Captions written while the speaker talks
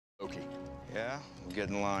Loki. Yeah? We'll get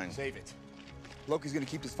in line. Save it. Loki's gonna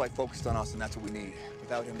keep this fight focused on us, and that's what we need.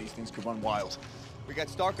 Without him, these things could run wild. We got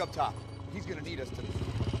Stark up top. He's gonna need us to...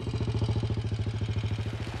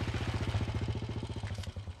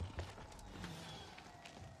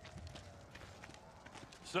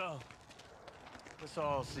 So, this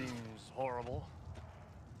all seems horrible.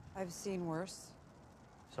 I've seen worse.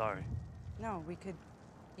 Sorry. No, we could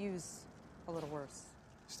use a little worse.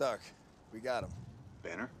 Stark, we got him.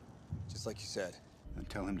 Banner? Just like you said. Then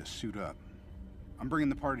tell him to suit up. I'm bringing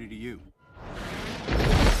the party to you.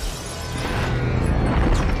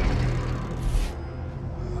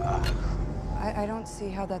 I don't see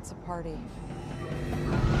how that's a party.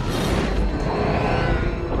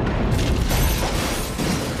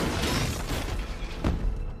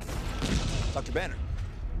 Dr. Banner.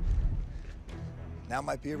 Now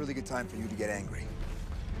might be a really good time for you to get angry.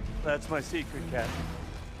 That's my secret, Captain.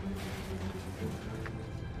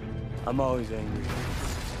 I'm always angry.